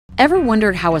Ever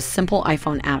wondered how a simple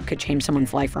iPhone app could change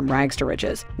someone's life from rags to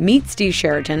riches? Meet Steve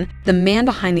Sheraton, the man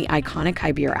behind the iconic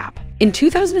iBeer app. In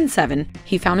 2007,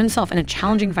 he found himself in a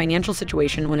challenging financial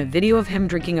situation when a video of him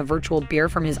drinking a virtual beer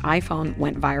from his iPhone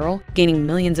went viral, gaining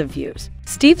millions of views.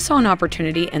 Steve saw an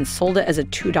opportunity and sold it as a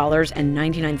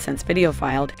 $2.99 video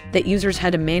file that users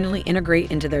had to manually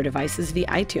integrate into their devices via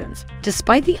iTunes.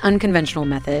 Despite the unconventional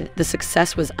method, the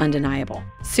success was undeniable.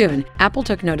 Soon, Apple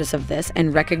took notice of this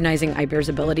and recognizing iBeer's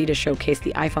ability to showcase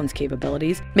the iPhone's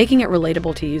capabilities, making it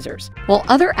relatable to users. While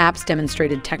other apps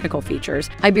demonstrated technical features,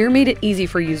 iBeer made it easy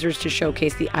for users to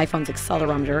showcase the iPhone's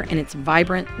accelerometer and its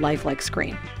vibrant, lifelike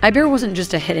screen. iBeer wasn't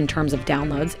just a hit in terms of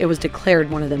downloads, it was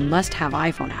declared one of the must-have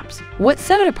iPhone apps. What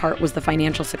set it apart was the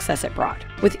financial success it brought.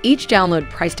 With each download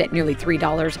priced at nearly $3,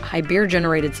 iBeer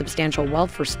generated substantial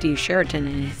wealth for Steve Sheraton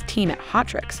and his team at Hot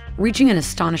Tricks, reaching an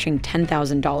astonishing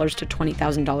 $10,000 to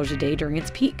 $20,000 a day during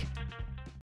its peak.